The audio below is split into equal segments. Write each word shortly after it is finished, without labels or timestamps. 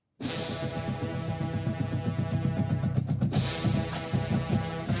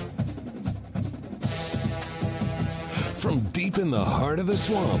From deep in the heart of the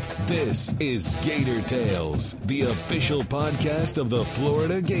swamp, this is Gator Tales, the official podcast of the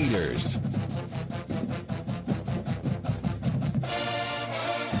Florida Gators.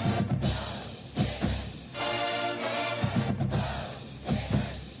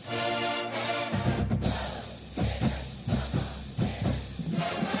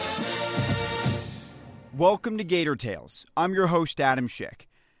 Welcome to Gator Tales. I'm your host, Adam Schick.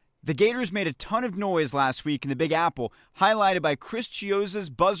 The Gators made a ton of noise last week in the Big Apple, highlighted by Chris Chiozza's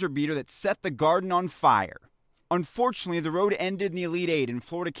buzzer beater that set the Garden on fire. Unfortunately, the road ended in the Elite Eight, and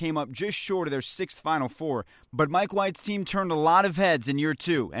Florida came up just short of their sixth Final Four. But Mike White's team turned a lot of heads in year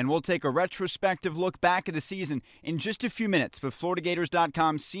two, and we'll take a retrospective look back at the season in just a few minutes with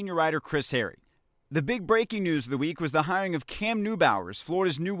FloridaGators.com's senior writer Chris Harry. The big breaking news of the week was the hiring of Cam Newbauer,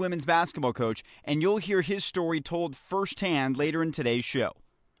 Florida's new women's basketball coach, and you'll hear his story told firsthand later in today's show.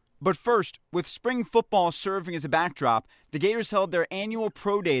 But first, with spring football serving as a backdrop, the Gators held their annual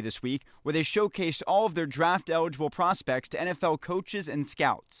Pro Day this week, where they showcased all of their draft-eligible prospects to NFL coaches and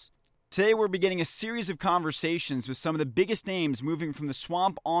scouts. Today, we're beginning a series of conversations with some of the biggest names moving from the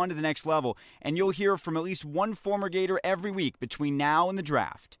swamp on to the next level, and you'll hear from at least one former Gator every week between now and the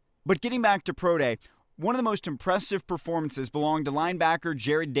draft. But getting back to Pro Day, one of the most impressive performances belonged to linebacker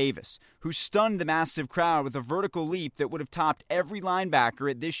Jarrad Davis, who stunned the massive crowd with a vertical leap that would have topped every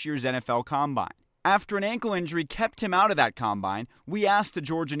linebacker at this year's NFL Combine. After an ankle injury kept him out of that Combine, we asked the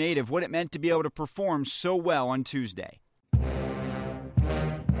Georgia native what it meant to be able to perform so well on Tuesday.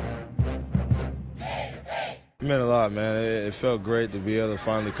 It meant a lot, man. It felt great to be able to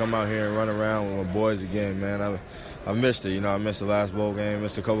finally come out here and run around with my boys again, man. I missed it. I missed the last bowl game,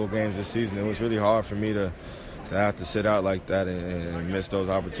 missed a couple of games this season. It was really hard for me to have to sit out like that and miss those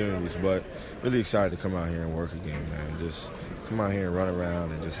opportunities. But really excited to come out here and work again, man. Just come out here and run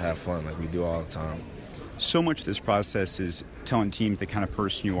around and just have fun like we do all the time. So much of this process is telling teams the kind of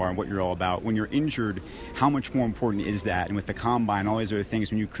person you are and what you're all about. When you're injured, how much more important is that? And with the Combine, all these other things,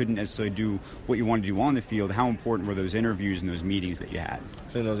 when you couldn't necessarily do what you wanted to do on the field, how important were those interviews and those meetings that you had?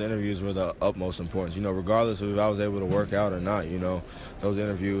 I think those interviews were the utmost importance. Regardless of if I was able to work out or not, those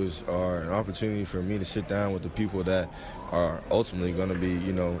interviews are an opportunity for me to sit down with the people that are ultimately going to be,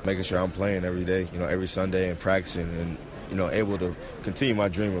 making sure I'm playing every day, every Sunday and practicing and, able to continue my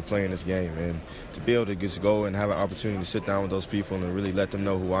dream of playing this game. And to be able to just go and have an opportunity to sit down with those people and really let them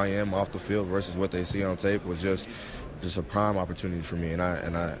know who I am off the field versus what they see on tape was just a prime opportunity for me. And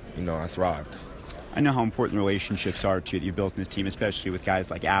I thrived. I know how important relationships are to you that you built in this team, especially with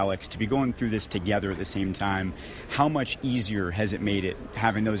guys like Alex. To be going through this together at the same time, how much easier has it made it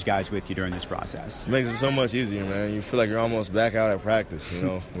having those guys with you during this process? It makes it so much easier, man. You feel like you're almost back out at practice,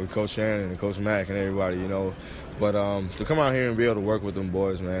 with Coach Shannon and Coach Mack and everybody, But to come out here and be able to work with them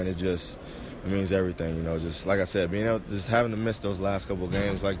boys, man, it means everything, Just like I said, just having to miss those last couple of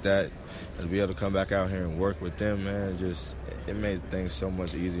games like that and to be able to come back out here and work with them, man, it made things so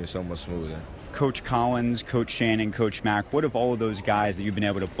much easier, so much smoother. Coach Collins, Coach Shannon, Coach Mack, what have all of those guys that you've been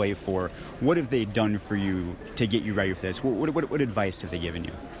able to play for, what have they done for you to get you ready for this? What advice have they given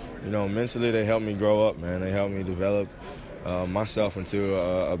you? Mentally they helped me grow up, man. They helped me develop myself into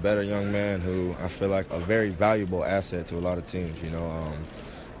a better young man who I feel like a very valuable asset to a lot of teams,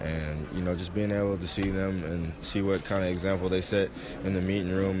 And, just being able to see them and see what kind of example they set in the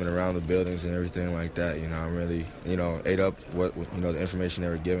meeting room and around the buildings and everything like that, I really, ate up what the information they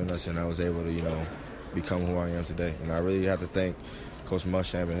were giving us, and I was able to, become who I am today. And I really have to thank Coach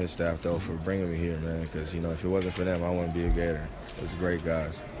Muschamp and his staff, though, for bringing me here, man, because, if it wasn't for them, I wouldn't be a Gator. It was great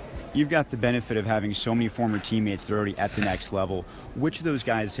guys. You've got the benefit of having so many former teammates that are already at the next level. Which of those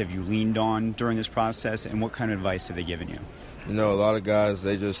guys have you leaned on during this process, and what kind of advice have they given you? A lot of guys,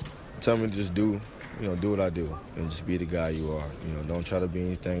 they just tell me to just do what I do and just be the guy you are. Don't try to be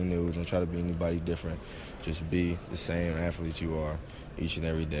anything new. Don't try to be anybody different. Just be the same athlete you are each and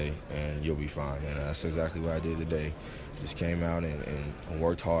every day, and you'll be fine. And that's exactly what I did today. Just came out and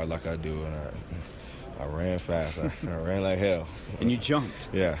worked hard like I do, and I ran fast. I ran like hell. And you jumped.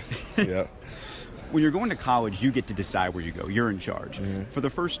 Yeah. Yep. When you're going to college, you get to decide where you go. You're in charge. Mm-hmm. For the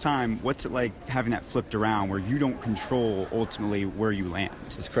first time, what's it like having that flipped around where you don't control ultimately where you land?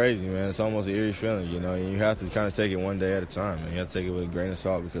 It's crazy, man. It's almost an eerie feeling, and you have to kind of take it one day at a time, and you have to take it with a grain of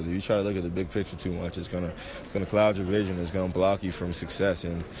salt, because if you try to look at the big picture too much, it's gonna cloud your vision. It's gonna block you from success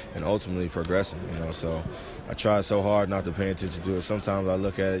and ultimately progressing, So I try so hard not to pay attention to it. Sometimes I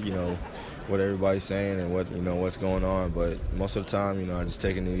look at, what everybody's saying and what's going on, but most of the time, I just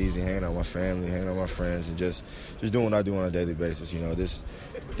taking it easy, hanging out with my family, hanging out with my friends, and just doing what I do on a daily basis.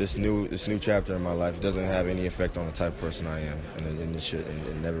 This new chapter in my life doesn't have any effect on the type of person I am, and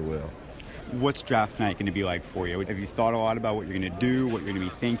it never will. What's draft night going to be like for you? Have you thought a lot about what you're going to do, what you're going to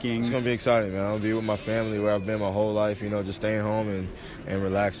be thinking? It's going to be exciting, man. I'm going to be with my family where I've been my whole life, just staying home and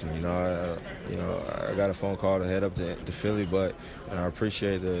relaxing. I got a phone call to head up to Philly, but I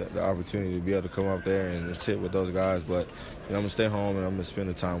appreciate the opportunity to be able to come up there and sit with those guys. But I'm going to stay home and I'm going to spend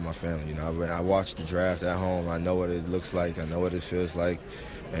the time with my family. I watched the draft at home. I know what it looks like. I know what it feels like.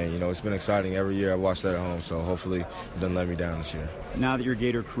 And, it's been exciting every year. I watched that at home, so hopefully it doesn't let me down this year. Now that your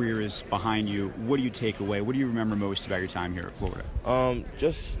Gator career is behind you, what do you take away? What do you remember most about your time here at Florida?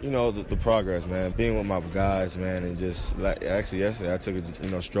 Just, the progress, man. Being with my guys, man, and just, actually yesterday I took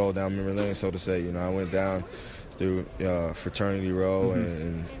a, stroll down memory lane, so to say. I went down through Fraternity Row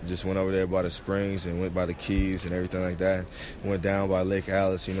and just went over there by the Springs and went by the Keys and everything like that. Went down by Lake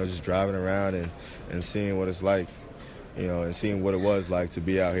Alice, just driving around and seeing what it's like. And seeing what it was like to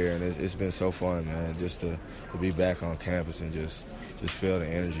be out here. And it's been so fun, man, just to be back on campus and just feel the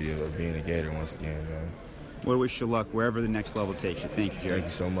energy of being a Gator once again, man. Well, wish you luck wherever the next level takes you. Thank you, Jerry. Thank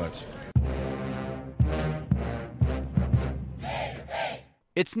you so much.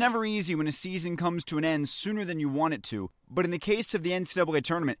 It's never easy when a season comes to an end sooner than you want it to, but in the case of the NCAA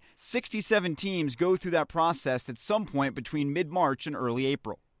tournament, 67 teams go through that process at some point between mid-March and early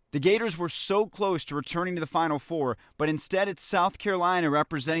April. The Gators were so close to returning to the Final Four, but instead it's South Carolina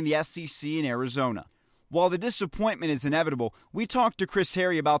representing the SEC in Arizona. While the disappointment is inevitable, we talked to Chris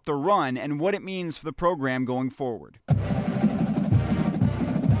Harry about the run and what it means for the program going forward.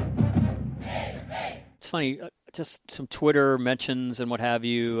 It's funny, just some Twitter mentions and what have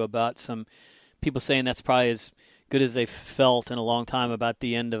you about some people saying that's probably as good as they've felt in a long time about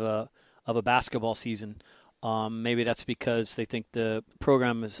the end of a basketball season. Maybe that's because they think the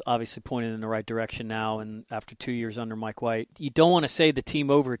program is obviously pointed in the right direction now, and after 2 years under Mike White. You don't want to say the team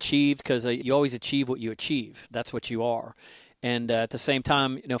overachieved because you always achieve what you achieve. That's what you are. And at the same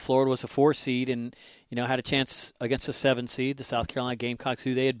time, Florida was a 4 seed and, had a chance against a 7 seed, the South Carolina Gamecocks,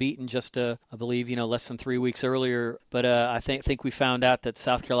 who they had beaten just, I believe, less than 3 weeks earlier. But I think we found out that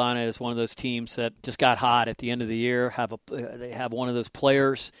South Carolina is one of those teams that just got hot at the end of the year. They have one of those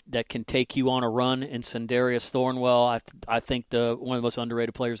players that can take you on a run in Sendarius Thornwell. I think one of the most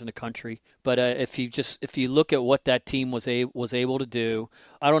underrated players in the country. But if you look at what that team was able to do,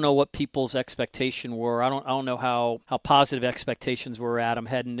 I don't know what people's expectations were. I don't know how positive expectations were at them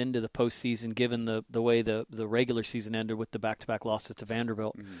heading into the postseason, given the way the regular season ended with the back-to-back losses to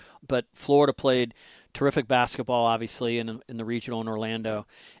Vanderbilt. Mm-hmm. But Florida played terrific basketball, obviously, in the regional in Orlando,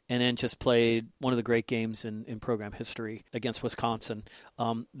 and then just played one of the great games in program history against Wisconsin.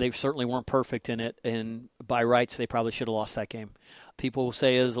 They certainly weren't perfect in it, and by rights, they probably should have lost that game. People will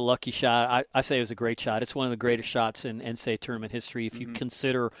say it was a lucky shot. I say it was a great shot. It's one of the greatest shots in NCAA tournament history. If you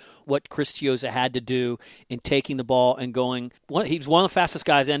consider what Chris Chiozza had to do in taking the ball and going, he's one of the fastest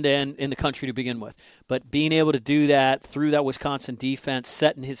guys end-to-end in the country to begin with. But being able to do that through that Wisconsin defense,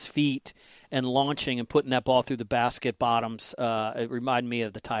 setting his feet and launching and putting that ball through the basket bottoms, it reminded me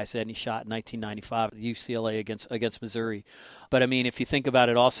of the Tyus Edney shot in 1995 at UCLA against Missouri. But, I mean, if you think about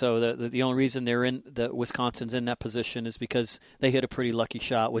it also, the only reason Wisconsin's in that position is because they hit a pretty lucky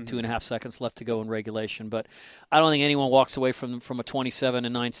shot with 2.5 seconds left to go in regulation. But I don't think anyone walks away from a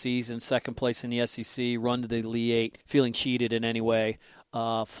 27-9 season, second place in the SEC, run to the Elite Eight, feeling cheated in any way.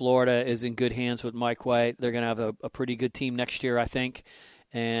 Florida is in good hands with Mike White. They're going to have a pretty good team next year, I think.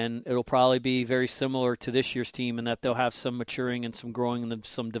 And it'll probably be very similar to this year's team in that they'll have some maturing and some growing and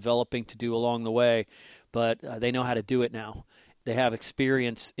some developing to do along the way. But they know how to do it now. They have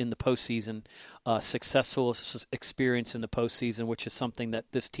experience in the postseason, successful experience in the postseason, which is something that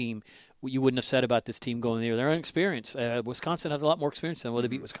this team, you wouldn't have said about this team going there. They're inexperienced. Wisconsin has a lot more experience than they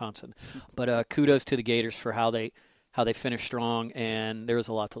beat Wisconsin. But kudos to the Gators for how they finished strong, and there's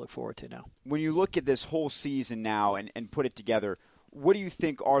a lot to look forward to now. When you look at this whole season now and put it together, what do you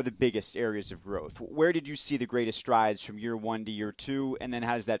think are the biggest areas of growth? Where did you see the greatest strides from year 1 to year 2, and then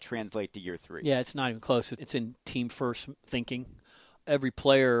how does that translate to year 3? Yeah, it's not even close. It's in team-first thinking. Every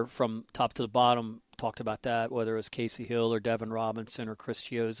player from top to the bottom talked about that, whether it was Casey Hill or Devin Robinson or Chris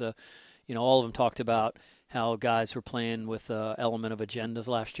Chiozza. All of them talked about how guys were playing with an element of agendas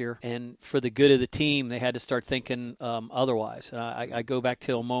last year. And for the good of the team, they had to start thinking otherwise. And I go back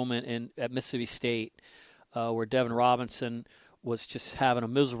to a moment at Mississippi State where Devin Robinson was just having a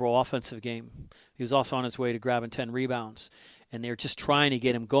miserable offensive game. He was also on his way to grabbing 10 rebounds. And they were just trying to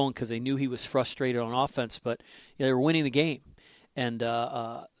get him going because they knew he was frustrated on offense, but they were winning the game. And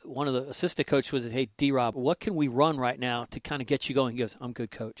one of the assistant coaches was, hey, D-Rob, what can we run right now to kind of get you going? He goes, I'm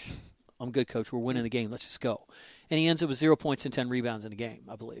good, coach. I'm good, coach. We're winning the game. Let's just go. and he ends up with 0 points and 10 rebounds in a game,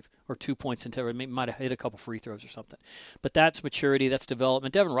 I believe, or 2 points and 10. Or might have hit a couple free throws or something. But that's maturity, that's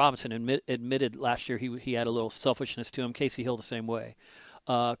development. Devin Robinson admitted last year he had a little selfishness to him. Casey Hill the same way.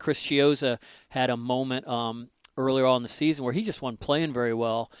 Chris Chiozza had a moment earlier on in the season where he just wasn't playing very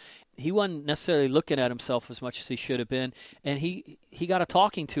well. He wasn't necessarily looking at himself as much as he should have been, and he got a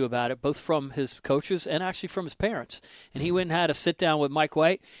talking to about it, both from his coaches and actually from his parents. And he went and had a sit-down with Mike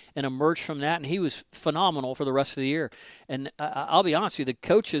White and emerged from that, and he was phenomenal for the rest of the year. And I'll be honest with you, the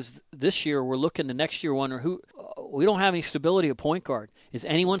coaches this year were looking to next year wondering, we don't have any stability at point guard. Is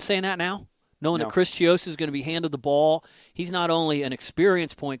anyone saying that now? Knowing that Chris Chiozza is going to be handed the ball. He's not only an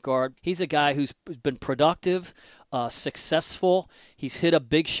experienced point guard, he's a guy who's been productive, successful. He's hit a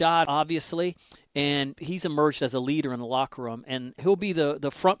big shot, obviously, and he's emerged as a leader in the locker room. And he'll be the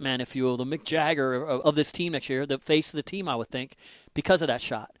front man, if you will, the Mick Jagger of this team next year, the face of the team, I would think, because of that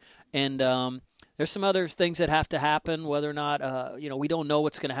shot. And there's some other things that have to happen, whether or not, we don't know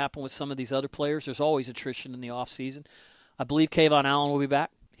what's going to happen with some of these other players. There's always attrition in the offseason. I believe Kayvon Allen will be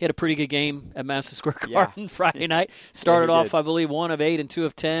back. He had a pretty good game at Madison Square Garden Friday night. Started off, I believe, 1 of 8 and 2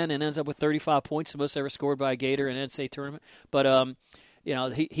 of 10, and ends up with 35 points, the most ever scored by a Gator in an NCAA tournament. But,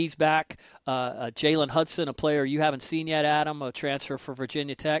 he's back. Jalen Hudson, a player you haven't seen yet, Adam, a transfer for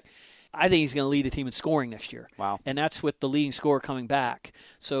Virginia Tech. I think he's going to lead the team in scoring next year. Wow. And that's with the leading scorer coming back.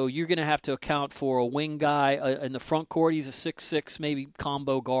 So you're going to have to account for a wing guy in the front court. He's a 6'6", maybe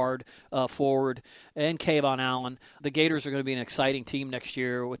combo guard forward, and Kayvon Allen. The Gators are going to be an exciting team next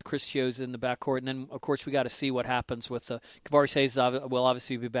year with Chris Chiozza in the backcourt. And then, of course, we got to see what happens with Kavaris Hayes will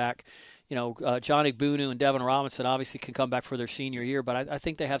obviously be back. John Igbunu and Devin Robinson obviously can come back for their senior year, but I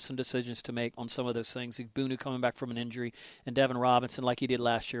think they have some decisions to make on some of those things. Igbunu coming back from an injury, and Devin Robinson, like he did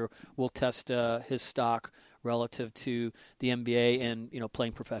last year, will test his stock relative to the NBA and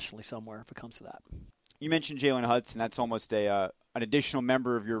playing professionally somewhere if it comes to that. You mentioned Jalen Hudson. That's almost an additional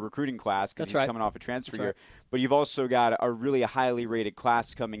member of your recruiting class because he's coming off a transfer year. But you've also got a really highly rated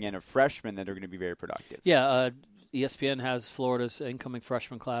class coming in of freshmen that are going to be very productive. Yeah, ESPN has Florida's incoming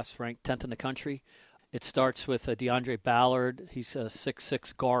freshman class ranked 10th in the country. It starts with DeAndre Ballard. He's a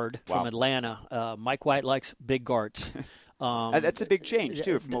 6'6" guard from Atlanta. Mike White likes big guards. That's a big change,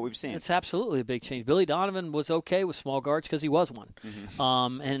 too, from what we've seen. It's absolutely a big change. Billy Donovan was okay with small guards because he was one.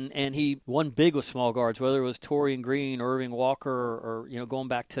 Mm-hmm. And he won big with small guards, whether it was Torian Green, Irving Walker, or going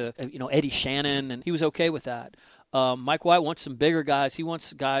back to Eddie Shannon, and he was okay with that. Mike White wants some bigger guys. He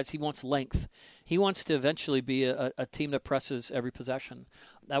wants length. He wants to eventually be a team that presses every possession.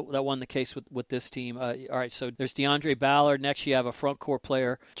 That won the case with this team. All right, so there's DeAndre Ballard. Next, you have a front court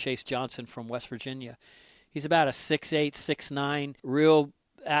player, Chase Johnson from West Virginia. He's about a 6'8", 6'9", real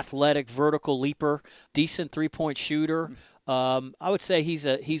athletic vertical leaper, decent three-point shooter. I would say he's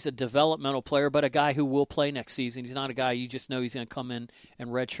a developmental player, but a guy who will play next season. He's not a guy you just know he's going to come in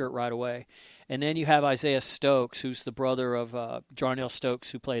and redshirt right away. And then you have Isaiah Stokes, who's the brother of Jarnell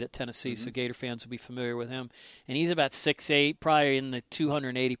Stokes, who played at Tennessee, so Gator fans will be familiar with him. And he's about 6'8", probably in the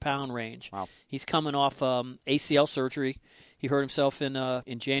 280-pound range. Wow. He's coming off ACL surgery. He hurt himself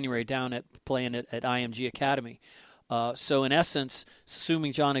in January down at playing at IMG Academy. So in essence,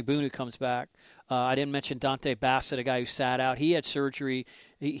 assuming John Igbunu comes back, I didn't mention Dante Bassett, a guy who sat out. He had surgery.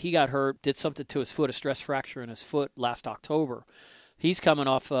 He got hurt, did something to his foot, a stress fracture in his foot last October. He's coming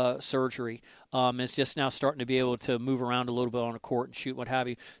off surgery. Is just now starting to be able to move around a little bit on the court and shoot, what have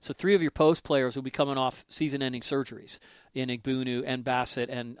you. So 3 of your post players will be coming off season-ending surgeries in Igbunu and Bassett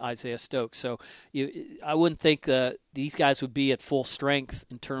and Isaiah Stokes. So I wouldn't think these guys would be at full strength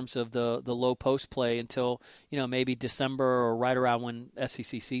in terms of the low post play until maybe December or right around when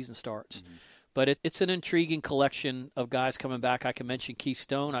SEC season starts. Mm-hmm. But it's an intriguing collection of guys coming back. I can mention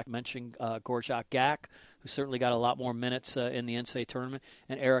Keystone. I can mention Gorjak Gak, who certainly got a lot more minutes in the NCAA tournament,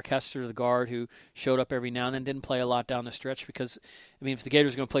 and Eric Hester, the guard, who showed up every now and then, didn't play a lot down the stretch because, if the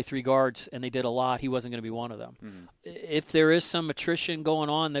Gators were going to play 3 guards and they did a lot, he wasn't going to be one of them. Mm-hmm. If there is some attrition going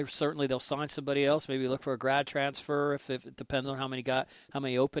on, they'll sign somebody else, maybe look for a grad transfer if it depends on how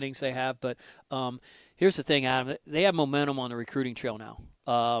many openings they have. But here's the thing, Adam. They have momentum on the recruiting trail now.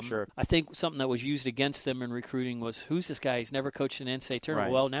 Sure. I think something that was used against them in recruiting was, who's this guy? He's never coached an NCAA tournament.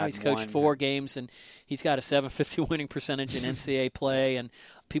 Right. Well, now he's coached 4 games, and he's got a .750 winning percentage in NCAA play, and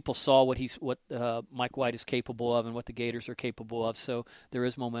people saw what Mike White is capable of and what the Gators are capable of. So there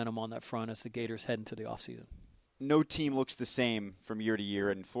is momentum on that front as the Gators head into the offseason. No team looks the same from year to year,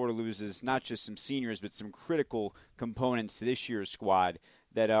 and Florida loses not just some seniors but some critical components to this year's squad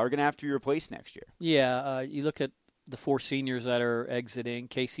that are going to have to be replaced next year. Yeah, you look at the 4 seniors that are exiting: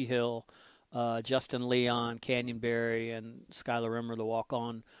 Casey Hill, Justin Leon, Canyon Berry, and Skylar Rimmer, the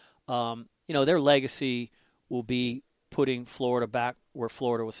walk-on. Their legacy will be putting Florida back where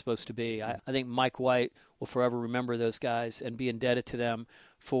Florida was supposed to be. I think Mike White will forever remember those guys and be indebted to them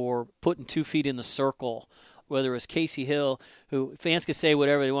for putting 2 feet in the circle, whether it was Casey Hill, who fans can say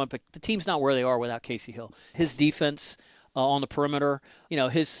whatever they want, but the team's not where they are without Casey Hill. His defense on the perimeter,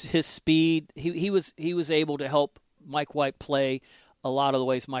 his speed, he was able to help Mike White play a lot of the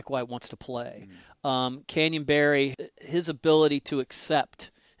ways Mike White wants to play. Canyon Barry, his ability to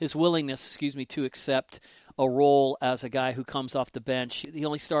accept, his willingness, to accept a role as a guy who comes off the bench. He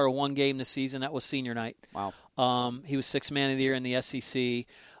only started 1 game this season. That was senior night. Wow. He was 6th man of the year in the SEC.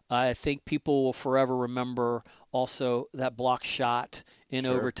 I think people will forever remember also that block shot in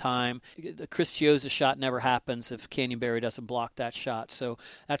overtime. The Chris Chiozza shot never happens if Canyon Barry doesn't block that shot. So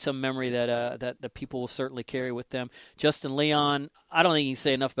that's a memory that the people will certainly carry with them. Justin Leon, I don't think you can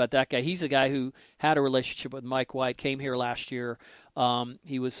say enough about that guy. He's a guy who had a relationship with Mike White, came here last year.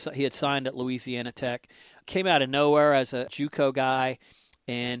 He had signed at Louisiana Tech, came out of nowhere as a JUCO guy,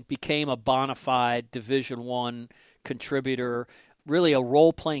 and became a bona fide Division I contributor. Really a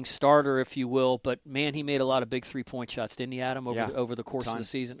role-playing starter, if you will, but, man, he made a lot of big three-point shots, didn't he, Adam, over the course of the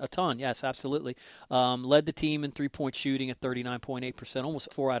season? A ton, yes, absolutely. Led the team in three-point shooting at 39.8%,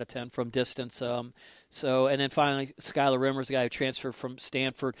 almost 4 out of 10 from distance. And then finally, Skylar Rimmer's a guy who transferred from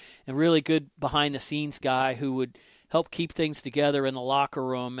Stanford, and really good behind-the-scenes guy who would help keep things together in the locker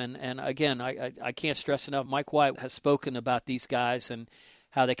room. And again, I can't stress enough, Mike White has spoken about these guys and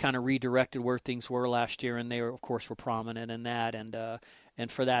how they kind of redirected where things were last year, and they, of course, were prominent in that. And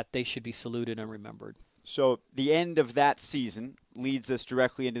for that, they should be saluted and remembered. So the end of that season leads us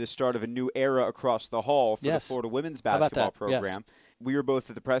directly into the start of a new era across the hall for the Florida women's basketball program. Yes. We were both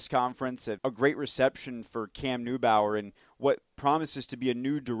at the press conference, a great reception for Cam Newbauer and what promises to be a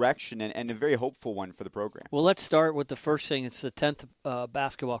new direction and a very hopeful one for the program. Well, let's start with the first thing. It's the 10th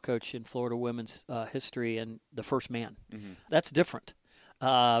basketball coach in Florida women's history and the first man. Mm-hmm. That's different.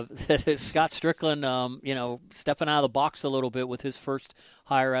 Scott Strickland, stepping out of the box a little bit with his first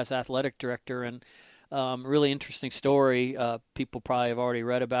hire as athletic director, and really interesting story. People probably have already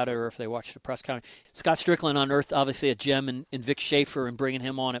read about it, or if they watched the press conference. Scott Strickland unearthed obviously a gem in Vic Schaefer and bringing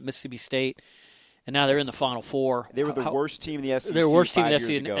him on at Mississippi State, and now they're in the Final Four. They were the worst team in the SEC. They were the worst team in the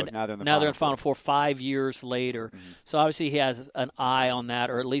SEC, and now they're in the Final Four 5 years later. Mm-hmm. So obviously he has an eye on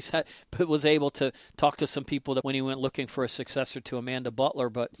that, or at least was able to talk to some people that when he went looking for a successor to Amanda Butler.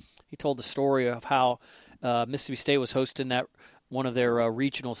 But he told the story of how Mississippi State was hosting that one of their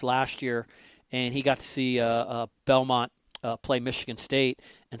regionals last year, and he got to see Belmont play Michigan State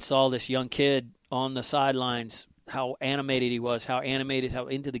and saw this young kid on the sidelines, how animated he was, how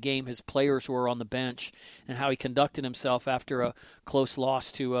into the game his players were on the bench, and how he conducted himself after a close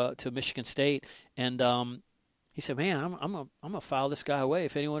loss to Michigan State. And he said, "Man, I'm gonna file this guy away.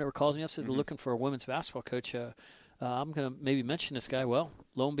 If anyone ever calls me up and says they're looking for a women's basketball coach, I'm gonna maybe mention this guy." Well,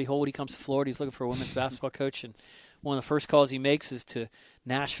 lo and behold, he comes to Florida. He's looking for a women's basketball coach, and one of the first calls he makes is to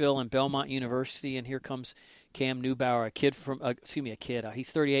Nashville and Belmont University, and here comes Cam Newbauer, a kid.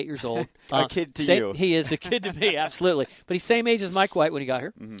 He's 38 years old. A kid to you. He is a kid to me, absolutely. But he's same age as Mike White when he got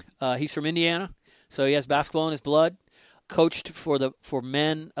here. Mm-hmm. He's from Indiana, so he has basketball in his blood. Coached for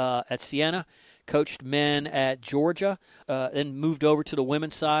men at Siena, coached men at Georgia, then moved over to the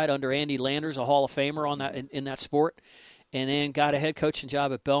women's side under Andy Landers, a Hall of Famer on that in that sport. And then got a head coaching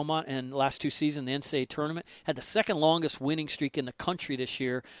job at Belmont, and the last 2 seasons, the NCAA tournament. Had the second longest winning streak in the country this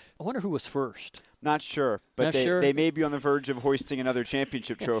year. I wonder who was first. Not sure, but they may be on the verge of hoisting another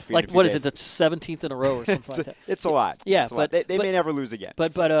championship trophy. Like, what is it, the 17th in a row or something like that? It's a lot. Yeah, but they may never lose again.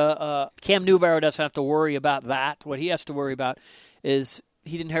 But Cam Newbauer doesn't have to worry about that. What he has to worry about is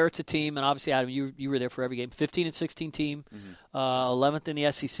he inherits a team, and obviously, Adam, you were there for every game. 15-16 team, 11th in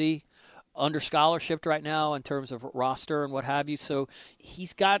the SEC. Under scholarship right now in terms of roster and what have you. So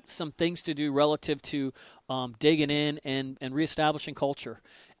he's got some things to do relative to digging in and reestablishing culture,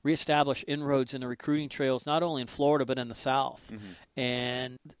 reestablish inroads in the recruiting trails, not only in Florida but in the South. Mm-hmm.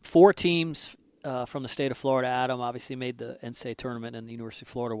 And 4 teams from the state of Florida, Adam, obviously made the NCAA tournament, and the University of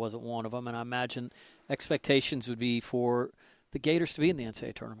Florida wasn't one of them. And I imagine expectations would be for the Gators to be in the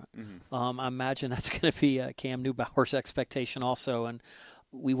NCAA tournament. Mm-hmm. I imagine that's going to be Cam Newbauer's expectation also. And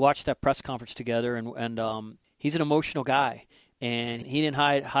we watched that press conference together, and he's an emotional guy, and he didn't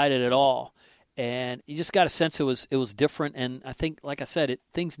hide it at all. And you just got a sense it was different. And I think, like I said,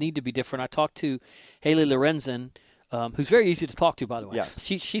 things need to be different. I talked to Haley Lorenzen, who's very easy to talk to, by the way. Yes.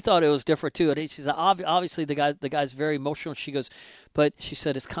 She thought it was different too. And she said, obviously the guy's very emotional. She goes, but she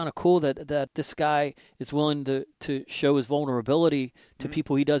said it's kind of cool that this guy is willing to show his vulnerability to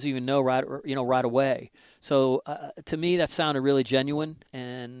people he doesn't even know right away. So to me, that sounded really genuine,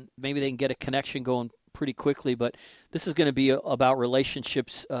 and maybe they can get a connection going pretty quickly, but this is going to be about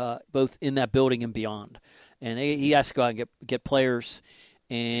relationships both in that building and beyond. And he has to go out and get players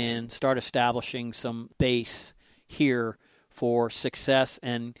and start establishing some base here for success.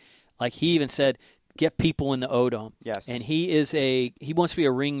 And like he even said, get people in the O-Dome. Yes. And he wants to be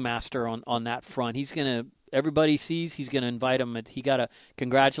a ringmaster on that front. Everybody sees he's going to invite him. He got a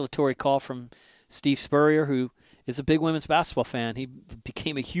congratulatory call from Steve Spurrier, who is a big women's basketball fan. He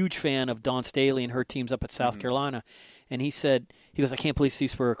became a huge fan of Dawn Staley and her teams up at South Carolina. And he goes, I can't believe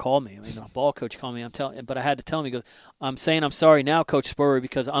Steve Spurrier called me. I mean, a ball coach called me. But I had to tell him. He goes, I'm saying I'm sorry now, Coach Spurrier,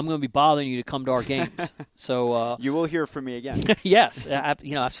 because I'm going to be bothering you to come to our games. So you will hear from me again. Yes,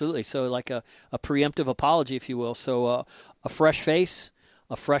 absolutely. So like a preemptive apology, if you will. So a fresh face,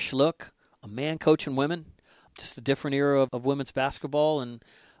 a fresh look, a man coaching women, just a different era of women's basketball. And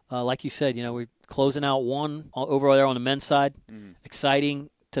like you said, we're closing out one over there on the men's side. Exciting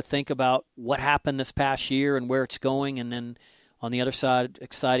to think about what happened this past year and where it's going. And then on the other side,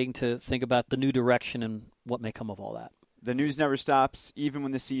 exciting to think about the new direction and what may come of all that. The news never stops, even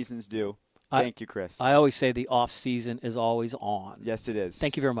when the seasons do. Thank you, Chris. I always say the off season is always on. Yes, it is.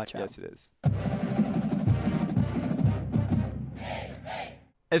 Thank you very much, Adam. Yes, it is.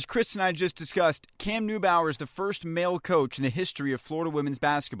 As Chris and I just discussed, Cam Neubauer is the first male coach in the history of Florida women's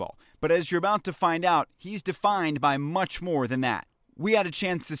basketball. But as you're about to find out, he's defined by much more than that. We had a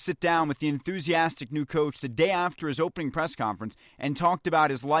chance to sit down with the enthusiastic new coach the day after his opening press conference and talked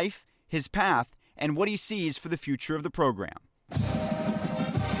about his life, his path, and what he sees for the future of the program.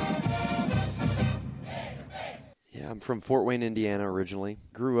 Yeah, I'm from Fort Wayne, Indiana originally.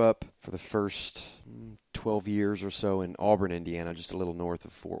 Grew up for the first 12 years or so in Auburn, Indiana, just a little north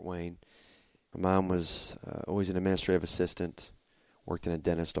of Fort Wayne. My mom was always an administrative assistant, worked in a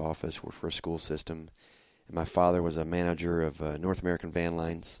dentist office, worked for a school system. And my father was a manager of North American Van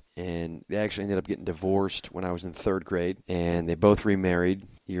Lines. And they actually ended up getting divorced when I was in third grade. And they both remarried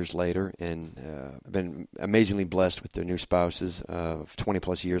years later. And I've been amazingly blessed with their new spouses of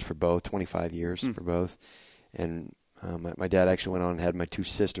 20-plus years for both, 25 years for both. And my dad actually went on and had my two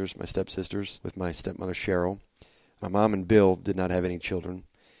sisters, my stepsisters, with my stepmother Cheryl. My mom and Bill did not have any children.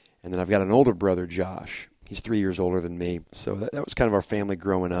 And then I've got an older brother, Josh. He's 3 years older than me. So that was kind of our family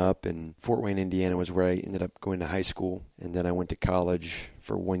growing up. And Fort Wayne, Indiana was where I ended up going to high school. And then I went to college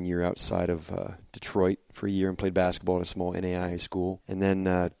for 1 year outside of Detroit for a year and played basketball at a small NAIA school. And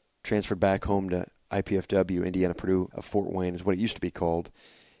then transferred back home to IPFW, Indiana Purdue, Fort Wayne is what it used to be called.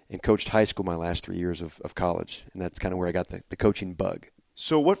 And coached high school my last 3 years of college. And that's kind of where I got the coaching bug.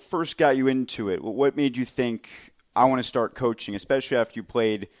 So what first got you into it? What made you think, I want to start coaching, especially after you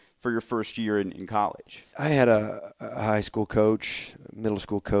played for your first year in college? I had a high school coach, middle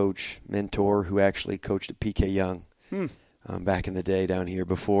school coach, mentor who actually coached at PK Young back in the day down here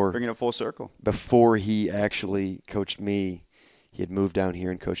before. Bringing it full circle. Before he actually coached me, he had moved down here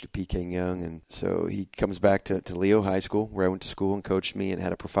and coached at PK Young. And so he comes back to Leo High School, where I went to school, and coached me and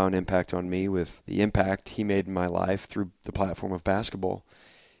had a profound impact on me with the impact he made in my life through the platform of basketball.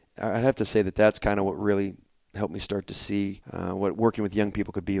 I'd have to say that that's kind of what really helped me start to see what working with young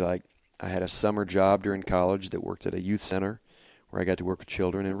people could be like. I had a summer job during college that worked at a youth center where I got to work with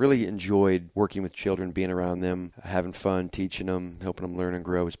children and really enjoyed working with children, being around them, having fun, teaching them, helping them learn and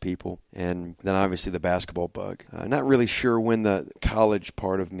grow as people. And then obviously the basketball bug. Not really sure when the college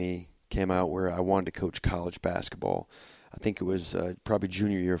part of me came out where I wanted to coach college basketball. I think it was probably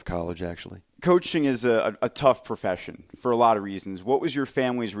junior year of college, actually. Coaching is a tough profession for a lot of reasons. What was your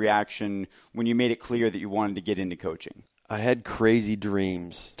family's reaction when you made it clear that you wanted to get into coaching? I had crazy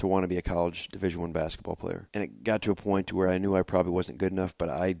dreams to want to be a college Division I basketball player. And it got to a point to where I knew I probably wasn't good enough, but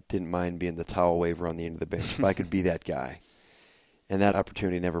I didn't mind being the towel waver on the end of the bench if I could be that guy. And that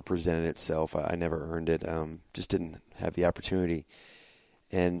opportunity never presented itself. I never earned it. Just didn't have the opportunity.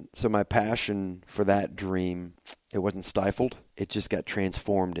 And so my passion for that dream, it wasn't stifled. It just got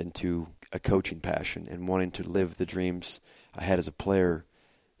transformed into a coaching passion and wanting to live the dreams I had as a player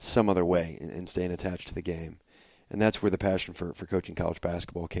some other way and staying attached to the game. And that's where the passion for coaching college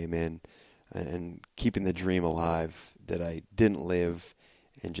basketball came in and keeping the dream alive that I didn't live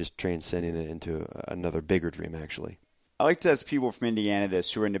and just transcending it into another bigger dream, actually. I like to ask people from Indiana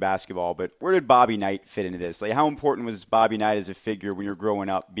this who are into basketball, but where did Bobby Knight fit into this? Like, how important was Bobby Knight as a figure when you're growing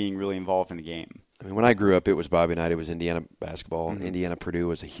up being really involved in the game? I mean, when I grew up, it was Bobby Knight. It was Indiana basketball. Mm-hmm. Indiana-Purdue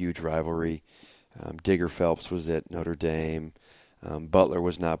was a huge rivalry. Digger Phelps was at Notre Dame. Butler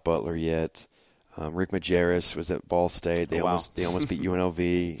was not Butler yet. Rick Majerus was at Ball State. They almost beat UNLV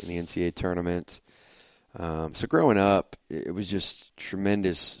in the NCAA tournament. So growing up, it was just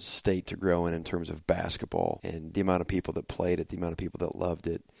tremendous state to grow in terms of basketball and the amount of people that played it, the amount of people that loved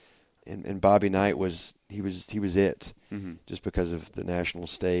it. And Bobby Knight was it, Mm-hmm. just because of the national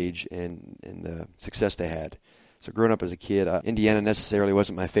stage and the success they had. So growing up as a kid, Indiana necessarily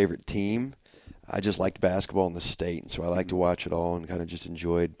wasn't my favorite team. I just liked basketball in the state, and so I liked to watch it all and kind of just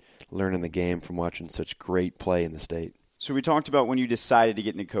enjoyed learning the game from watching such great play in the state. So we talked about when you decided to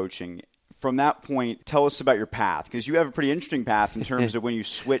get into coaching. From that point, tell us about your path, because you have a pretty interesting path in terms of when you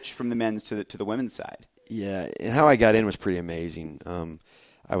switched from the men's to the women's side. Yeah, and how I got in was pretty amazing.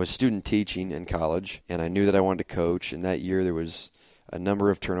 I was student teaching in college, and I knew that I wanted to coach, and that year there was a number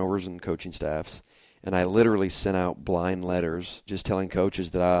of turnovers in coaching staffs. And I literally sent out blind letters just telling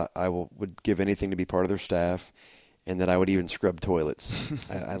coaches that I would give anything to be part of their staff and that I would even scrub toilets.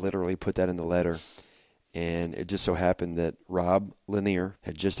 I literally put that in the letter. And it just so happened that Rob Lanier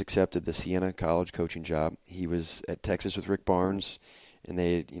had just accepted the Siena College coaching job. He was at Texas with Rick Barnes, and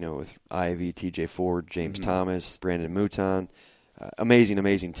they, with Ivy, TJ Ford, James Thomas, Brandon Mouton.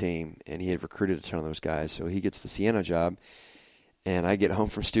 Amazing team. And he had recruited a ton of those guys. So he gets the Siena job. And I get home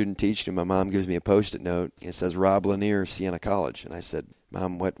from student teaching, and my mom gives me a Post-it note. And it says, Rob Lanier, Siena College. And I said,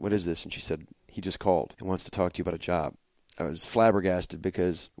 Mom, what is this? And she said, he just called and wants to talk to you about a job. I was flabbergasted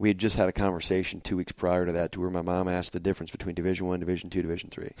because we had just had a conversation 2 weeks prior to that to where my mom asked the difference between Division I, Division II, Division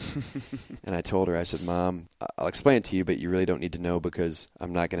III. And I told her, I said, Mom, I'll explain it to you, but you really don't need to know because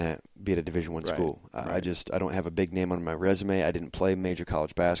I'm not going to be at a Division I school. I don't have a big name on my resume. I didn't play major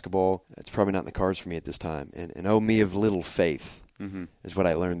college basketball. It's probably not in the cards for me at this time. And oh, me of little faith is what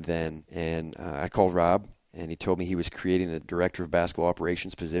I learned then. And I called Rob. And he told me he was creating a director of basketball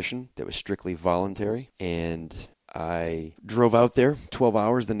operations position that was strictly voluntary. And I drove out there 12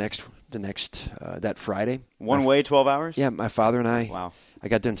 hours that Friday. One way, 12 hours? Yeah, my father and I. Wow. I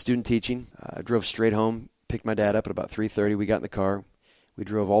got done student teaching. I drove straight home, picked my dad up at about 3:30. We got in the car. We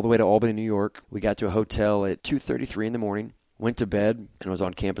drove all the way to Albany, New York. We got to a hotel at 2:33 in the morning, went to bed, and was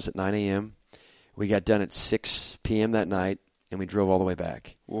on campus at 9 a.m. We got done at 6 p.m. that night, and we drove all the way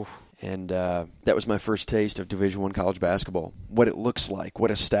back. Oof. And that was my first taste of Division I college basketball, what it looks like,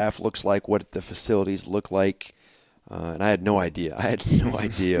 what a staff looks like, what the facilities look like. And I had no idea. I had no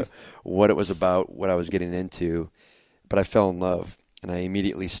idea what it was about, what I was getting into. But I fell in love, and I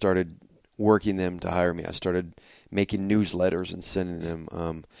immediately started working them to hire me. I started making newsletters and sending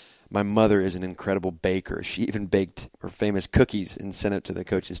them. My mother is an incredible baker. She even baked her famous cookies and sent it to the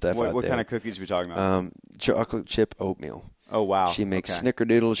coaching staff out there. What kind of cookies are we talking about? Chocolate chip oatmeal. Oh, wow. She makes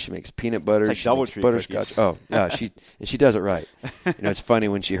snickerdoodles. She makes peanut butter. It's like she makes DoubleTree butterscotch. cookies. Oh, yeah. She does it right. It's funny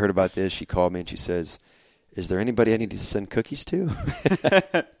when she heard about this. She called me and she says, "Is there anybody I need to send cookies to?"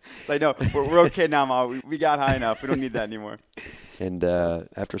 It's like, no, we're okay now, Mom. We got high enough. We don't need that anymore. And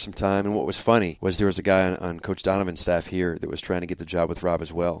after some time, and what was funny was there was a guy on Coach Donovan's staff here that was trying to get the job with Rob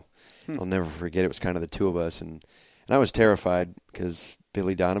as well. I'll never forget. It was kind of the two of us, and I was terrified because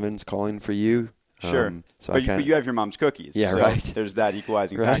Billy Donovan's calling for you. Sure. But you have your mom's cookies. Yeah, so right. There's that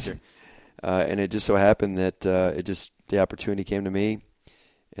equalizing right. factor. And it just so happened that the opportunity came to me,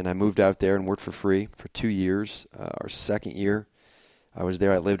 and I moved out there and worked for free for 2 years. Our second year, I was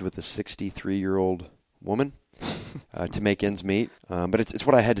there. I lived with a 63-year-old woman to make ends meet. But it's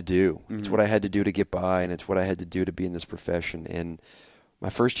what I had to do. Mm-hmm. It's what I had to do to get by, and it's what I had to do to be in this profession. And my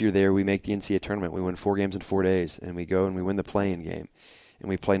first year there, we make the NCAA tournament. We win 4 games in 4 days, and we go and we win the play-in game. And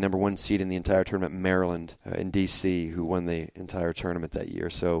we play number 1 seed in the entire tournament, Maryland, in D.C., who won the entire tournament that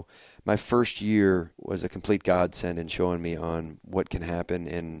year. So my first year was a complete godsend in showing me on what can happen,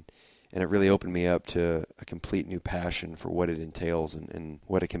 and it really opened me up to a complete new passion for what it entails and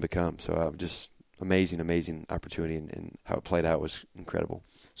what it can become. So just amazing opportunity, and how it played out was incredible.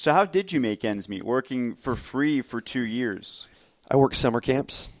 So how did you make ends meet, working for free for 2 years? I worked summer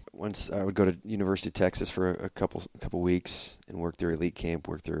camps. Once I would go to University of Texas for a couple weeks and work their elite camp,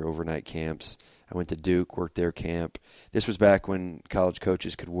 work their overnight camps. I went to Duke, worked their camp. This was back when college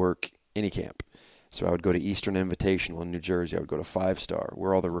coaches could work any camp. So I would go to Eastern Invitational in New Jersey. I would go to 5-Star,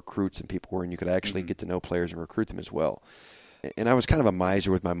 where all the recruits and people were, and you could actually get to know players and recruit them as well. And I was kind of a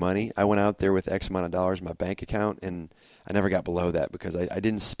miser with my money. I went out there with X amount of dollars in my bank account, and I never got below that because I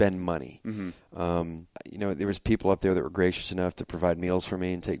didn't spend money. Mm-hmm. There was people up there that were gracious enough to provide meals for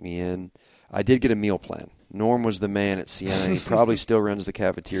me and take me in. I did get a meal plan. Norm was the man at Siena, and he probably still runs the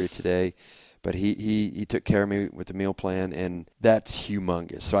cafeteria today. But he took care of me with the meal plan, and that's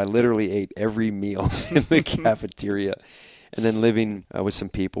humongous. So I literally ate every meal in the cafeteria. And then living with some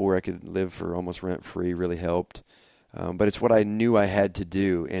people where I could live for almost rent-free really helped. But it's what I knew I had to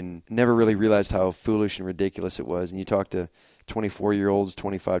do, and never really realized how foolish and ridiculous it was. And you talk to 24-year-olds,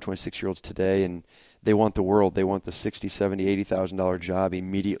 25, 26-year-olds today, and they want the world. They want the $60,000, $70,000, $80,000 job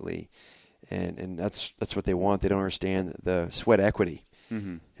immediately. And that's what they want. They don't understand the sweat equity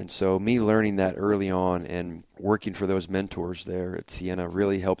Mm-hmm. And so me learning that early on and working for those mentors there at Siena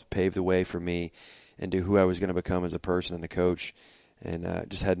really helped pave the way for me into who I was going to become as a person and a coach, and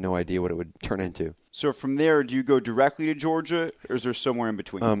just had no idea what it would turn into. So from there, do you go directly to Georgia, or is there somewhere in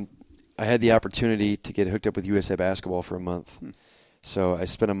between? I had the opportunity to get hooked up with USA Basketball for a month. So I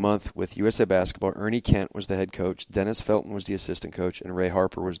spent a month with USA Basketball. Ernie Kent was the head coach. Dennis Felton was the assistant coach, and Ray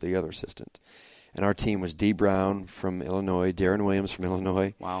Harper was the other assistant. And our team was Dee Brown from Illinois, Darren Williams from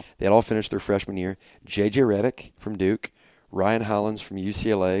Illinois. Wow. They had all finished their freshman year. J.J. Redick from Duke. Ryan Hollins from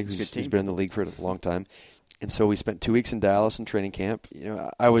UCLA, who's been in the league for a long time. And so we spent 2 weeks in Dallas in training camp.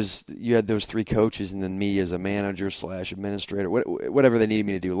 You had those three coaches, and then me as a manager / administrator, whatever they needed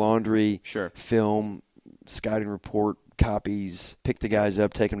me to do, laundry, Sure. film, scouting report, copies, pick the guys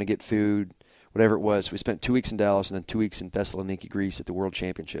up, take them to get food, whatever it was. So we spent 2 weeks in Dallas and then 2 weeks in Thessaloniki, Greece at the World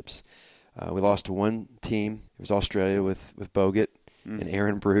Championships. We lost to one team. It was Australia with Bogut and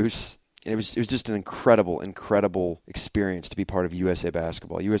Aaron Bruce. And it was just an incredible experience to be part of USA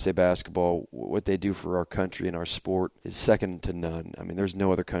Basketball. USA Basketball, what they do for our country and our sport is second to none. I mean, there's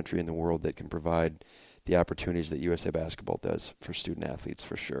no other country in the world that can provide the opportunities that USA Basketball does for student athletes,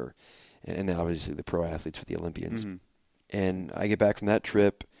 for sure. And obviously the pro athletes for the Olympians. Mm-hmm. And I get back from that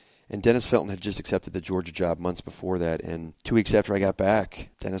trip, and Dennis Felton had just accepted the Georgia job months before that. And 2 weeks after I got back,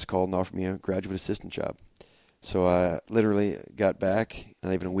 Dennis called and offered me a graduate assistant job. So I literally got back,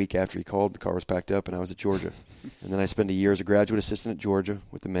 not even a week after he called, the car was packed up, and I was at Georgia. And then I spent a year as a graduate assistant at Georgia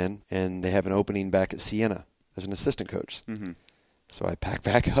with the men, and they have an opening back at Siena as an assistant coach. Mm-hmm. So I pack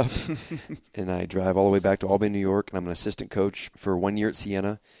back up, and I drive all the way back to Albany, New York, and I'm an assistant coach for 1 year at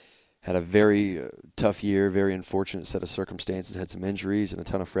Siena. Had a very tough year, very unfortunate set of circumstances, had some injuries and a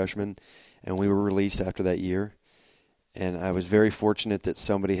ton of freshmen, and we were released after that year. And I was very fortunate that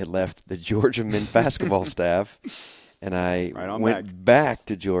somebody had left the Georgia men's basketball staff, and I went back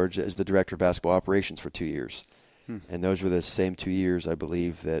to Georgia as the director of basketball operations for 2 years. And those were the same 2 years, I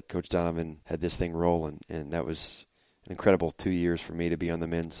believe, that Coach Donovan had this thing rolling, and that was an incredible 2 years for me to be on the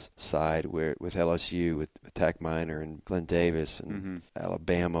men's side with LSU, with Tack Minor and Glenn Davis, and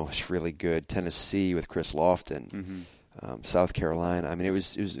Alabama was really good. Tennessee with Chris Lofton, South Carolina. I mean, it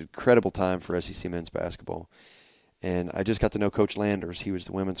was an incredible time for SEC men's basketball. And I just got to know Coach Landers. He was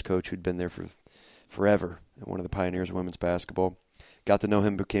the women's coach who'd been there for forever, and one of the pioneers of women's basketball. Got to know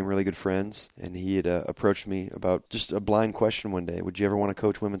him, became really good friends, and he had approached me about just a blind question one day. Would you ever want to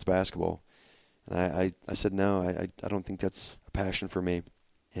coach women's basketball? And I said no, I don't think that's a passion for me.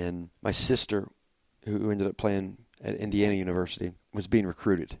 And my sister, who ended up playing at Indiana University, was being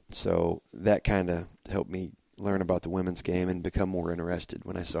recruited. So that kind of helped me learn about the women's game and become more interested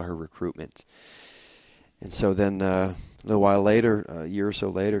when I saw her recruitment. And so then a little while later, a year or so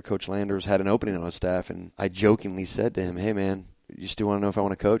later, Coach Landers had an opening on his staff, and I jokingly said to him, "Hey, man, you still want to know if I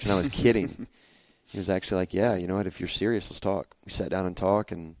want to coach?" And I was kidding. He was actually like, "Yeah, you know what, if you're serious, let's talk." We sat down and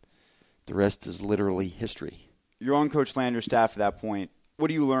talked, and the rest is literally history. You're on Coach Landers' staff at that point. What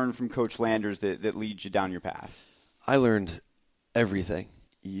do you learn from Coach Landers that leads you down your path? I learned everything.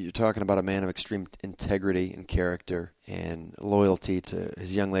 You're talking about a man of extreme integrity and character and loyalty to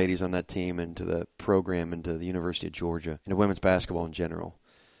his young ladies on that team and to the program and to the University of Georgia and to women's basketball in general.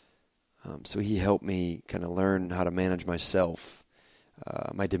 So he helped me kind of learn how to manage myself,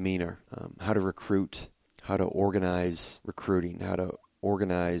 my demeanor, how to recruit, how to organize recruiting, how to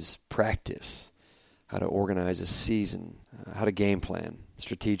organize practice, how to organize a season, how to game plan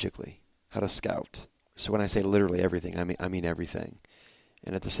strategically, how to scout. So when I say literally everything, I mean everything.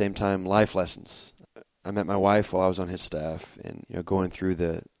 And at the same time, life lessons. I met my wife while I was on his staff, and going through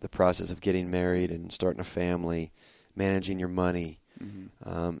the process of getting married and starting a family, managing your money.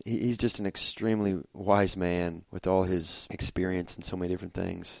 He's just an extremely wise man with all his experience in so many different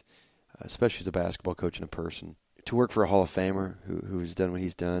things, especially as a basketball coach and a person. To work for a Hall of Famer who's done what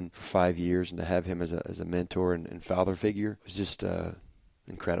he's done for 5 years, and to have him as a mentor and father figure was just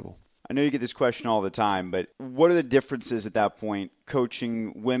incredible. I know you get this question all the time, but what are the differences at that point,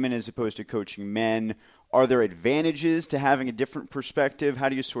 coaching women as opposed to coaching men? Are there advantages to having a different perspective? How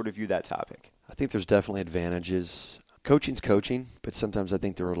do you sort of view that topic? I think there's definitely advantages. Coaching's coaching, but sometimes I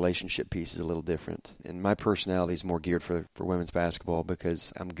think the relationship piece is a little different. And my personality is more geared for women's basketball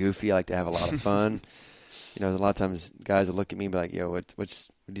because I'm goofy. I like to have a lot of fun. A lot of times guys will look at me and be like, "Yo, what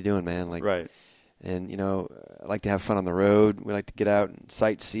are you doing, man?" Like, right. And, I like to have fun on the road. We like to get out and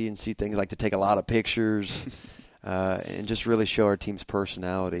sightsee and see things. I like to take a lot of pictures and just really show our team's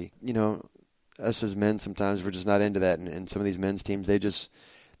personality. Us as men, sometimes we're just not into that. And some of these men's teams, they just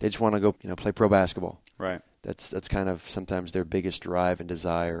want to go, play pro basketball. Right. That's kind of sometimes their biggest drive and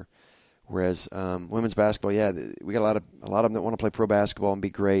desire. Whereas women's basketball, yeah, we got a lot of them that want to play pro basketball and be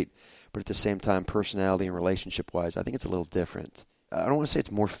great, but at the same time, personality and relationship-wise, I think it's a little different. I don't want to say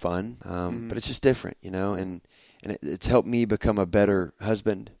it's more fun, but it's just different, and it's helped me become a better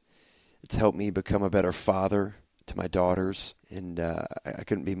husband. It's helped me become a better father to my daughters, and I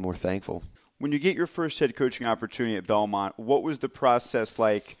couldn't be more thankful. When you get your first head coaching opportunity at Belmont, what was the process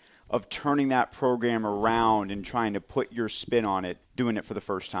like of turning that program around and trying to put your spin on it, doing it for the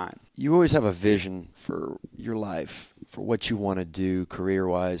first time? You always have a vision for your life, for what you want to do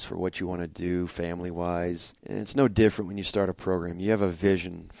career-wise, for what you want to do family-wise. And it's no different when you start a program. You have a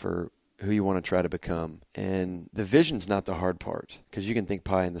vision for who you want to try to become. And the vision's not the hard part, because you can think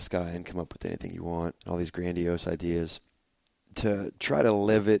pie in the sky and come up with anything you want, all these grandiose ideas. To try to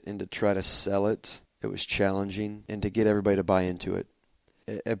live it and to try to sell it, it was challenging, and to get everybody to buy into it.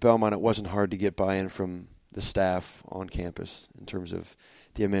 At Belmont, it wasn't hard to get buy-in from the staff on campus in terms of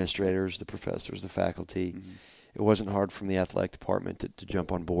the administrators, the professors, the faculty. Mm-hmm. It wasn't hard from the athletic department to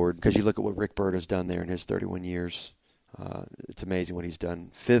jump on board, because you look at what Rick Byrd has done there in his 31 years. It's amazing what he's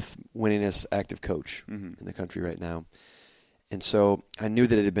done. 5th winningest active coach in the country right now. And so I knew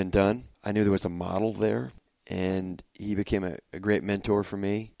that it had been done. I knew there was a model there. And he became a great mentor for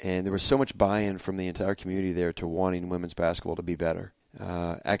me. And there was so much buy-in from the entire community there to wanting women's basketball to be better.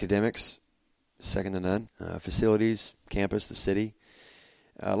 Academics, second to none. Facilities, campus, the city.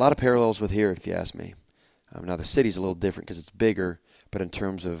 A lot of parallels with here, if you ask me. Now, the city's a little different because it's bigger, but in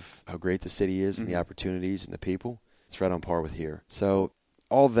terms of how great the city is and the opportunities and the people, it's right on par with here. So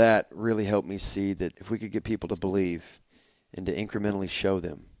all that really helped me see that if we could get people to believe and to incrementally show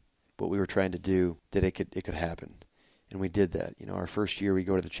them what we were trying to do, that it could happen. And we did that. Our first year we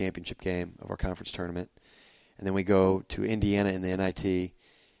go to the championship game of our conference tournament, and then we go to Indiana in the NIT,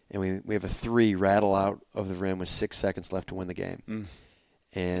 and we have a 3 rattle out of the rim with 6 seconds left to win the game.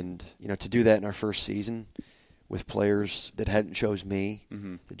 And to do that in our first season with players that hadn't chose me,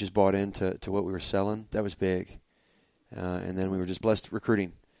 that just bought into what we were selling, that was big. And then we were just blessed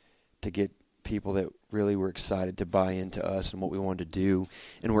recruiting to get people that really were excited to buy into us and what we wanted to do,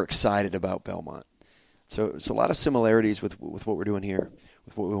 and we're excited about Belmont. So it's a lot of similarities with what we're doing here,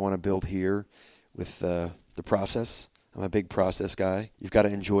 with what we want to build here, with the process. I'm a big process guy. You've got to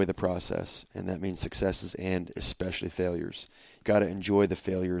enjoy the process, and that means successes and especially failures. You've got to enjoy the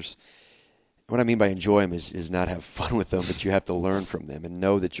failures. What I mean by enjoy them is not have fun with them, but you have to learn from them and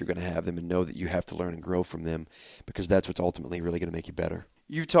know that you're going to have them and know that you have to learn and grow from them, because that's what's ultimately really going to make you better.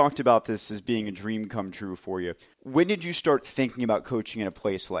 You've talked about this as being a dream come true for you. When did you start thinking about coaching in a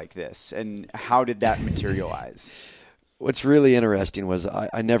place like this, and how did that materialize? What's really interesting was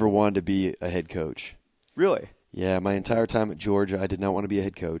I never wanted to be a head coach. Really? Yeah, my entire time at Georgia, I did not want to be a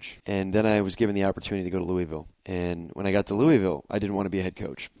head coach. And then I was given the opportunity to go to Louisville. And when I got to Louisville, I didn't want to be a head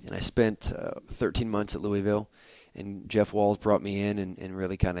coach. And I spent 13 months at Louisville, and Jeff Walz brought me in and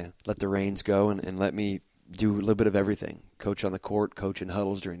really kind of let the reins go and let me do a little bit of everything. Coach on the court, coach in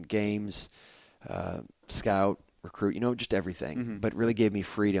huddles during games, scout, recruit, just everything. But really gave me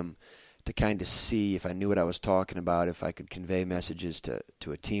freedom to kind of see if I knew what I was talking about, if I could convey messages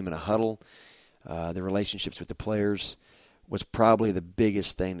to a team in a huddle. The relationships with the players was probably the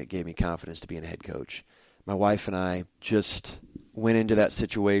biggest thing that gave me confidence to be a head coach. My wife and I just went into that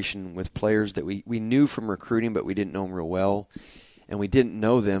situation with players that we knew from recruiting, but we didn't know them real well. And we didn't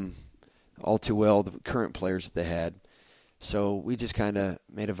know them all too well, the current players that they had. So we just kind of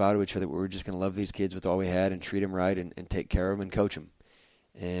made a vow to each other that we were just going to love these kids with all we had and treat them right and take care of them and coach them.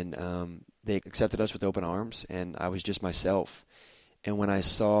 And they accepted us with open arms, and I was just myself. And when I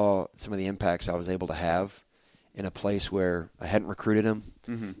saw some of the impacts I was able to have in a place where I hadn't recruited them,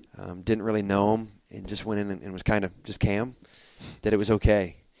 didn't really know them, and just went in and was kind of just Cam, that it was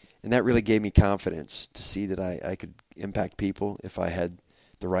okay. And that really gave me confidence to see that I could impact people if I had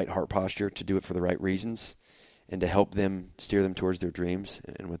the right heart posture to do it for the right reasons and to help them steer them towards their dreams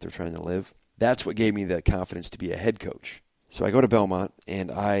and what they're trying to live. That's what gave me the confidence to be a head coach. So I go to Belmont,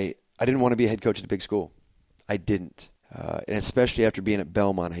 and I didn't want to be a head coach at a big school. I didn't. And especially after being at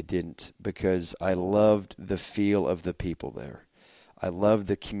Belmont, I didn't, because I loved the feel of the people there. I love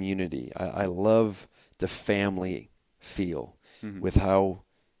the community. I love the family feel with how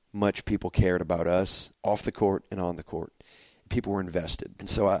much people cared about us off the court and on the court. People were invested. And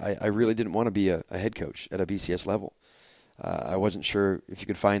so I really didn't want to be a head coach at a BCS level. I wasn't sure if you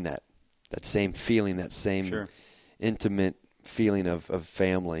could find that same feeling, that same intimate feeling of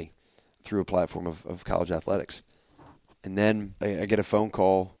family through a platform of college athletics. And then I get a phone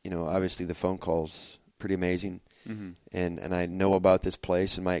call. Obviously the phone call's pretty amazing. And I know about this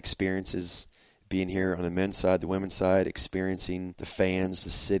place and my experiences being here on the men's side, the women's side, experiencing the fans, the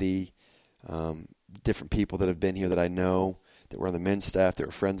city, different people that have been here that I know, that were on the men's staff, that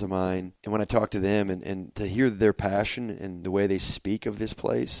were friends of mine. And when I talk to them and to hear their passion and the way they speak of this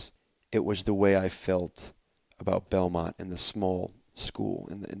place, it was the way I felt about Belmont and the small school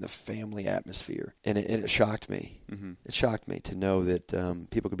and the family atmosphere. And it shocked me. Mm-hmm. It shocked me to know that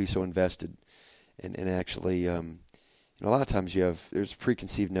people could be so invested and actually, a lot of times there's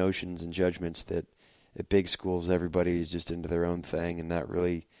preconceived notions and judgments that at big schools everybody is just into their own thing and not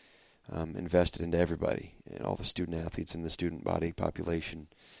really invested into everybody and all the student athletes and the student body population.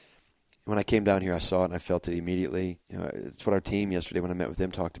 When I came down here, I saw it and I felt it immediately. It's what our team yesterday, when I met with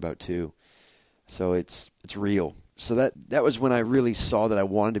them, talked about too. So it's real. So that was when I really saw that I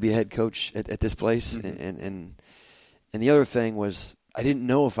wanted to be a head coach at this place. Mm-hmm. And the other thing was I didn't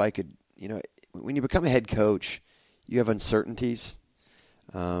know if I could. When you become a head coach, you have uncertainties.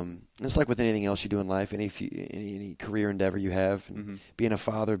 It's like with anything else you do in life, any career endeavor you have, and being a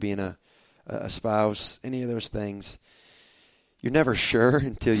father, being a spouse, any of those things, you're never sure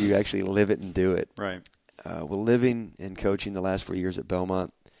until you actually live it and do it. Right. Well, living and coaching the last 4 years at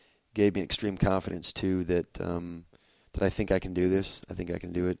Belmont gave me extreme confidence too that I think I can do this. I think I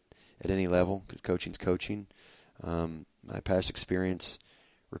can do it at any level because coaching's coaching. My past experience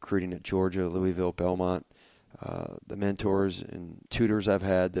recruiting at Georgia, Louisville, Belmont. The mentors and tutors I've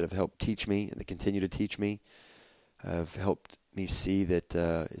had that have helped teach me and that continue to teach me have helped me see that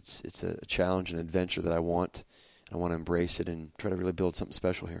it's a challenge and adventure that I want. I want to embrace it and try to really build something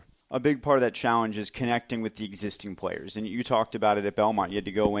special here. A big part of that challenge is connecting with the existing players. And you talked about it at Belmont. You had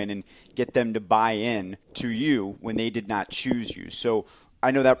to go in and get them to buy in to you when they did not choose you. So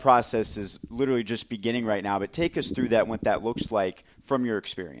I know that process is literally just beginning right now, but take us through that, what that looks like from your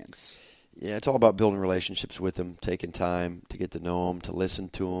experience. Yeah, it's all about building relationships with them, taking time to get to know them, to listen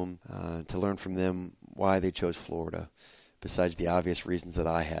to them, to learn from them why they chose Florida, besides the obvious reasons that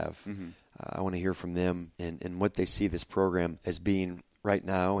I have. Mm-hmm. I want to hear from them and what they see this program as being right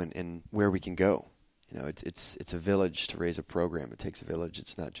now and where we can go. It's a village to raise a program. It takes a village.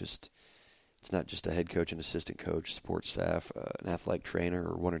 It's not just a head coach, an assistant coach, sports staff, an athletic trainer,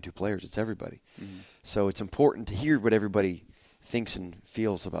 or one or two players. It's everybody. Mm-hmm. So it's important to hear what everybody thinks and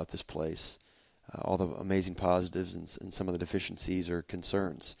feels about this place, all the amazing positives and some of the deficiencies or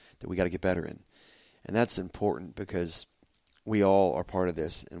concerns that we got to get better in. And that's important because we all are part of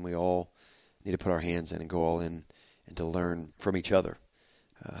this, and we all need to put our hands in and go all in and to learn from each other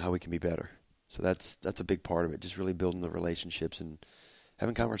how we can be better. So that's a big part of it, just really building the relationships and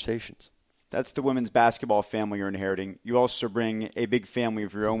having conversations. That's the women's basketball family you're inheriting. You also bring a big family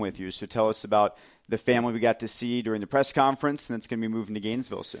of your own with you. So tell us about the family we got to see during the press conference, and that's going to be moving to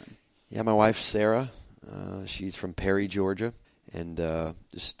Gainesville soon. Yeah, my wife, Sarah, she's from Perry, Georgia, and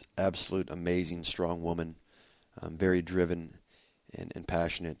just absolute amazing, strong woman, very driven and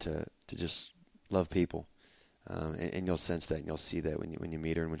passionate to just love people. And you'll sense that and you'll see that when you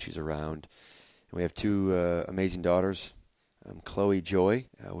meet her and when she's around. And we have two amazing daughters. Chloe Joy,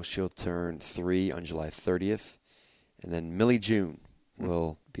 she'll turn 3 on July 30th. And then Millie June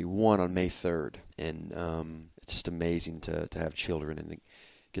will be 1 on May 3rd. And it's just amazing to have children and to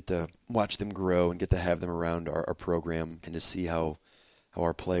get to watch them grow and get to have them around our program and to see how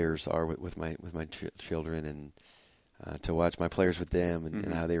our players are with my children and to watch my players with them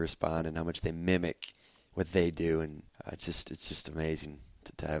and how they respond and how much they mimic what they do. And it's just amazing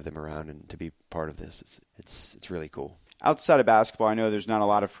to have them around and to be part of this. It's really cool. Outside of basketball, I know there's not a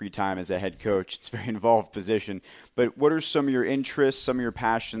lot of free time as a head coach. It's a very involved position. But what are some of your interests, some of your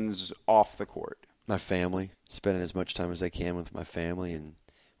passions off the court? My family, spending as much time as I can with my family. And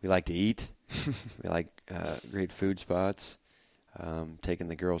we like to eat. We like great food spots. Taking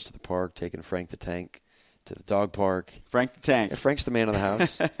the girls to the park, taking Frank the Tank to the dog park. Frank the Tank. Yeah, Frank's the man of the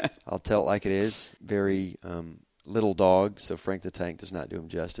house. I'll tell it like it is. Very little dog, so Frank the Tank does not do him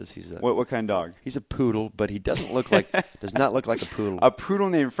justice. He's what kind of dog? He's a poodle, but he does not look like a poodle. A poodle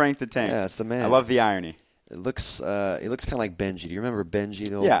named Frank the Tank. Yeah, it's the man. I love the irony. It looks kind of like Benji. Do you remember Benji?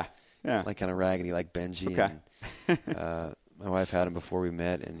 Yeah. Like kind of raggedy, like Benji. Okay. And, my wife had him before we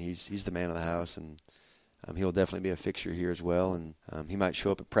met, and he's the man of the house, and he'll definitely be a fixture here as well. And he might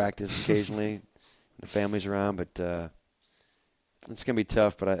show up at practice occasionally when the family's around, but it's gonna be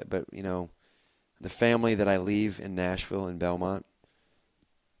tough. But the family that I leave in Nashville and Belmont,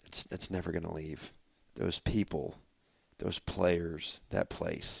 it's never going to leave. Those people, those players, that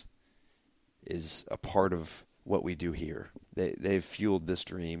place is a part of what we do here. They've fueled this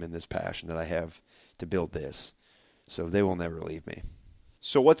dream and this passion that I have to build this. So they will never leave me.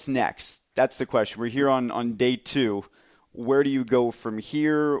 So what's next? That's the question. We're here on day 2. Where do you go from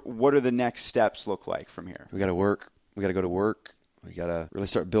here? What do the next steps look like from here? We got to work. We got to go to work We got to really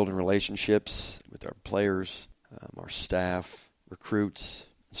start building relationships with our players, our staff, recruits,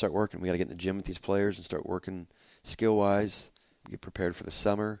 and start working. We got to get in the gym with these players and start working skill-wise, get prepared for the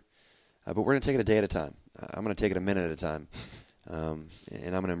summer. But we're going to take it a day at a time. I'm going to take it a minute at a time. And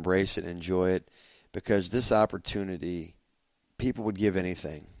I'm going to embrace it and enjoy it, because this opportunity, people would give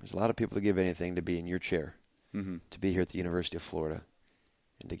anything. There's a lot of people that give anything to be in your chair, to be here at the University of Florida,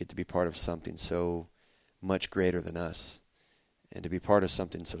 and to get to be part of something so much greater than us, and to be part of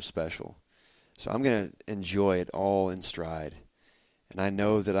something so special. So I'm going to enjoy it all in stride. And I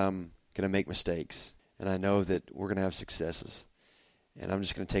know that I'm going to make mistakes, and I know that we're going to have successes. And I'm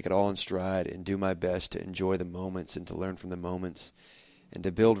just going to take it all in stride and do my best to enjoy the moments and to learn from the moments and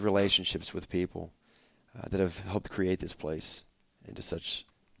to build relationships with people that have helped create this place into such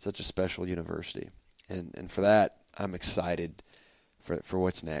a special university. And for that, I'm excited for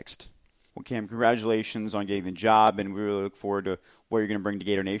what's next. Well, Cam, congratulations on getting the job, and we really look forward to what you're going to bring to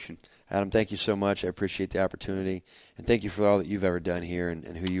Gator Nation. Adam, thank you so much. I appreciate the opportunity, and thank you for all that you've ever done here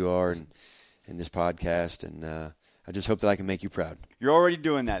and who you are and in this podcast. And I just hope that I can make you proud. You're already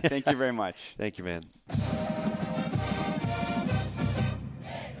doing that. Thank you very much. Thank you, man.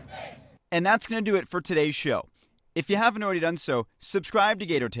 And that's going to do it for today's show. If you haven't already done so, subscribe to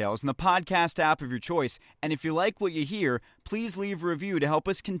Gator Tales in the podcast app of your choice. And if you like what you hear, please leave a review to help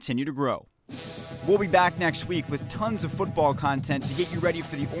us continue to grow. We'll be back next week with tons of football content to get you ready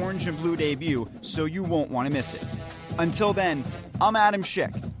for the Orange and Blue debut, so you won't want to miss it. Until then, I'm Adam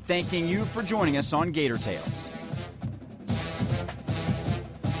Schick, thanking you for joining us on Gator Tales.